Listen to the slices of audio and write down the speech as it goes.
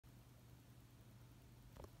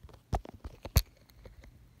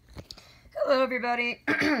Hello everybody.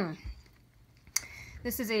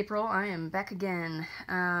 This is April. I am back again.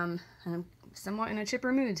 And I'm somewhat in a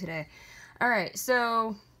chipper mood today. Alright,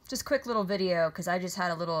 so just quick little video because I just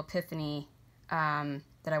had a little epiphany that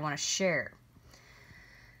I want to share.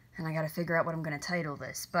 And I gotta figure out what I'm gonna title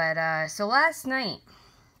this. But so last night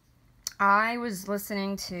I was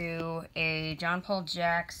listening to a John Paul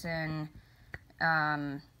Jackson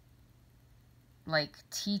like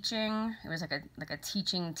teaching. It was like a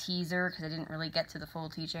teaching teaser because I didn't really get to the full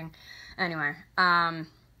teaching. Anyway, and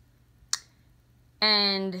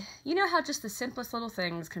you know how just the simplest little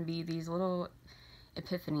things can be these little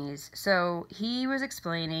epiphanies. So he was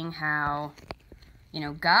explaining how, you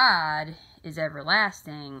know, God is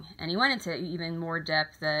everlasting, and he went into even more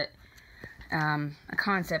depth that a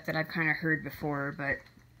concept that I've kind of heard before, but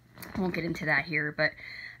I won't get into that here. But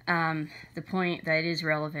the point that is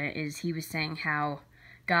relevant is he was saying how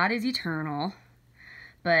God is eternal,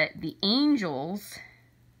 but the angels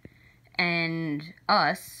and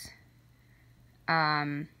us,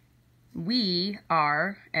 we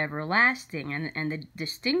are everlasting. And the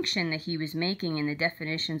distinction that he was making in the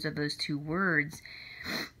definitions of those two words,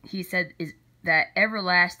 he said, is that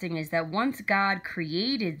everlasting is that once God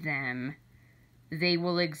created them, they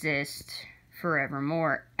will exist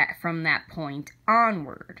forevermore from that point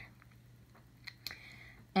onward.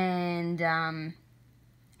 And when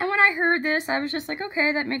I heard this, I was just like,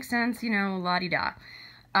 okay, that makes sense, you know, la-di-da.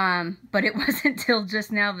 But it wasn't until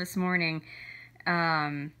just now this morning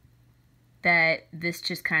that this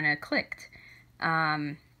just kind of clicked.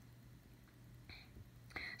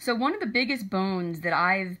 So one of the biggest bones that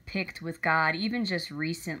I've picked with God, even just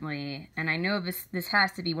recently, and I know this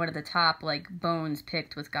has to be one of the top, like, bones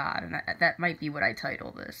picked with God, and that might be what I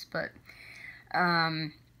title this, but,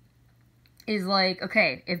 is like,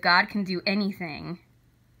 okay, if God can do anything,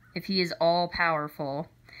 if he is all-powerful,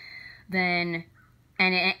 then,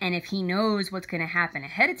 and if he knows what's going to happen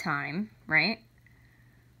ahead of time, right,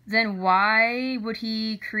 then why would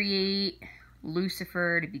he create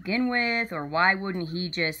Lucifer to begin with? Or why wouldn't he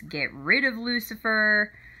just get rid of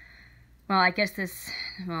Lucifer? Well, I guess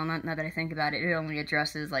well, not that I think about it, it only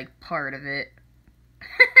addresses, like, part of it.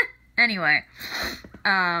 Anyway,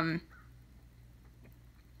 it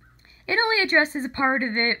only addresses a part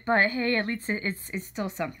of it, but hey, at least it's still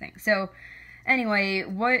something. So, anyway,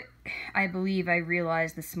 what I believe I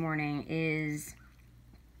realized this morning is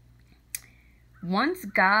once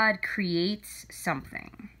God creates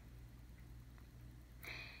something,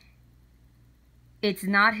 it's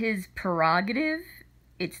not his prerogative,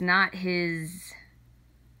 it's not his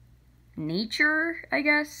nature, I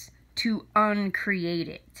guess, to uncreate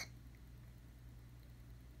it.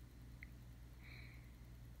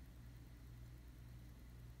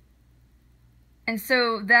 And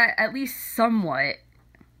so that at least somewhat,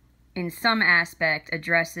 in some aspect,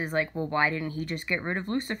 addresses, like, well, why didn't he just get rid of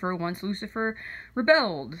Lucifer once Lucifer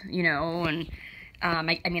rebelled, you know? And, I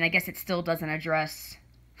mean, I guess it still doesn't address,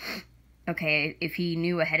 okay, if he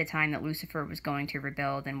knew ahead of time that Lucifer was going to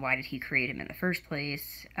rebel, then why did he create him in the first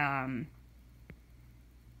place? I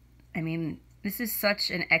mean, this is such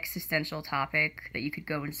an existential topic that you could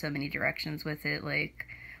go in so many directions with it. Like,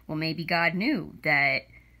 well, maybe God knew that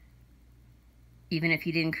even if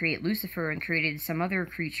he didn't create Lucifer and created some other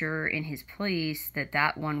creature in his place,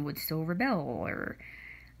 that one would still rebel, or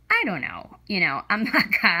I don't know. You know, I'm not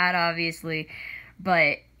God, obviously,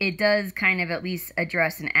 but it does kind of at least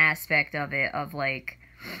address an aspect of it, of like,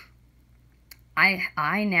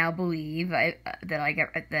 I now believe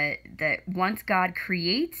that once God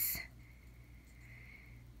creates,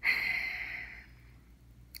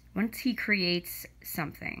 once he creates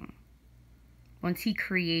something,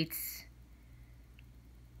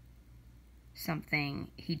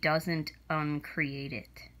 he doesn't uncreate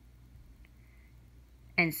it.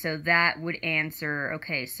 And so that would answer,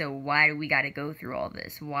 okay, so why do we got to go through all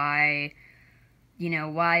this? Why, you know,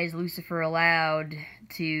 why is Lucifer allowed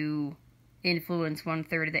to influence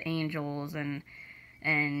 1/3 of the angels and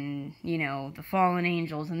you know, the fallen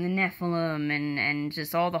angels and the Nephilim and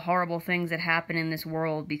just all the horrible things that happen in this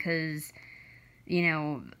world? Because, you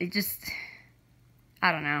know, it just,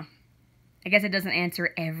 I don't know. I guess it doesn't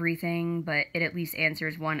answer everything, but it at least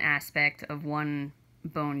answers one aspect of one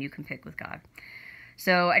bone you can pick with God.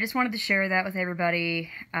 So I just wanted to share that with everybody,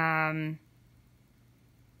 that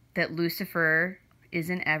Lucifer is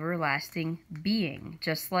an everlasting being.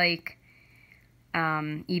 Just like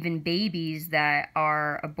even babies that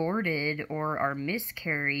are aborted or are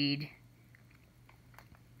miscarried,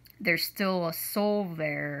 there's still a soul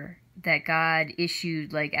there that God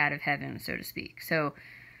issued, like, out of heaven, so to speak. So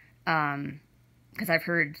because I've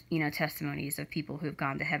heard, you know, testimonies of people who have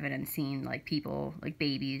gone to heaven and seen, like, people, like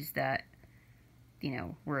babies that, you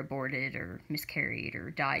know, were aborted or miscarried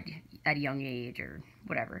or died at a young age or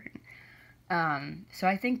whatever. So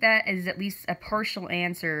I think that is at least a partial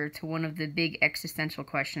answer to one of the big existential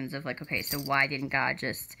questions of, like, okay, so why didn't God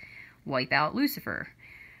just wipe out Lucifer?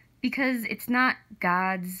 Because it's not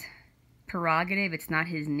God's prerogative, it's not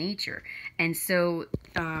his nature. And so,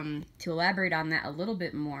 to elaborate on that a little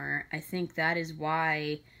bit more, I think that is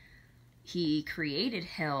why he created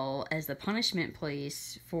hell as the punishment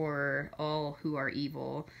place for all who are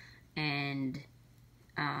evil and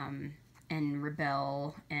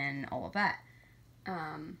rebel and all of that.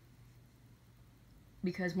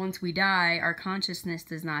 Because once we die, our consciousness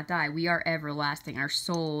does not die. We are everlasting. Our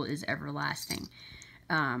soul is everlasting.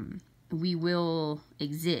 We will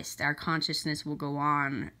exist. Our consciousness will go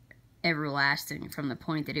on everlasting from the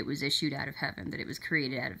point that it was issued out of heaven, that it was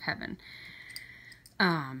created out of heaven.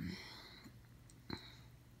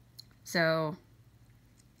 So,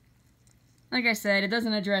 like I said, it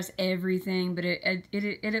doesn't address everything, but it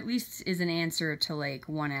at least is an answer to, like,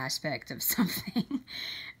 one aspect of something.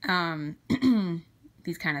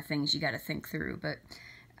 These kind of things you got to think through, but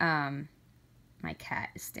my cat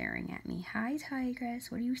is staring at me. Hi, Tigress.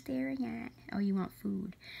 What are you staring at? Oh, you want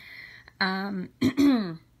food.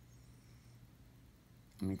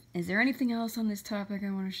 Is there anything else on this topic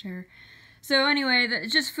I want to share? So anyway,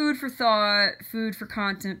 just food for thought, food for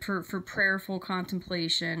for prayerful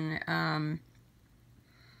contemplation.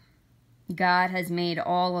 God has made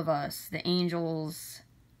all of us, the angels,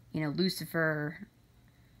 you know, Lucifer.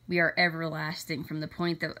 We are everlasting from the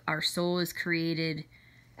point that our soul is created,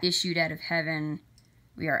 issued out of heaven.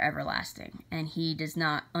 We are everlasting, and he does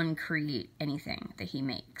not uncreate anything that he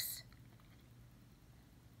makes.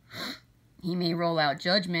 He may roll out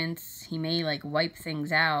judgments. He may, like, wipe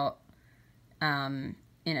things out in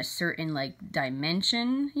a certain, like,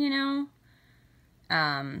 dimension, you know?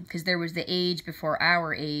 Because there was the age before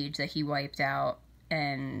our age that he wiped out,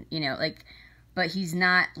 and, you know, like, but he's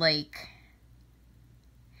not, like,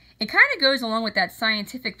 it kind of goes along with that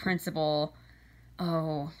scientific principle.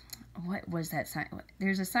 Oh, what was that?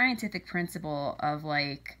 There's a scientific principle of,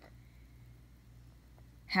 like,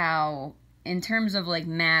 how, in terms of, like,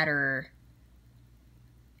 matter,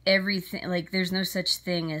 everything, like, there's no such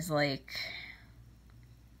thing as, like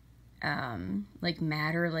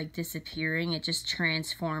matter, like, disappearing. It just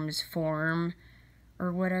transforms form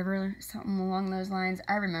or whatever, something along those lines.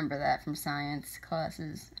 I remember that from science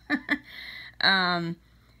classes.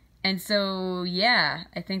 And so, yeah,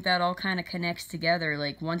 I think that all kind of connects together.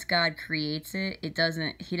 Like, once God creates it, he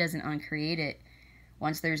doesn't uncreate it.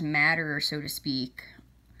 Once there's matter, so to speak,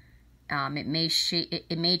 it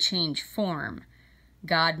may change form.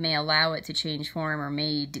 God may allow it to change form, or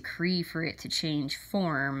may decree for it to change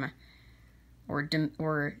form or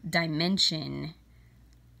dimension,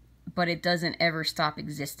 but it doesn't ever stop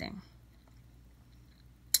existing.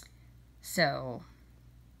 So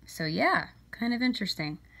yeah, kind of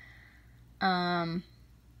interesting. Alright,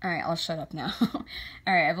 I'll shut up now.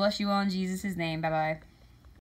 Alright, I bless you all in Jesus' name. Bye-bye.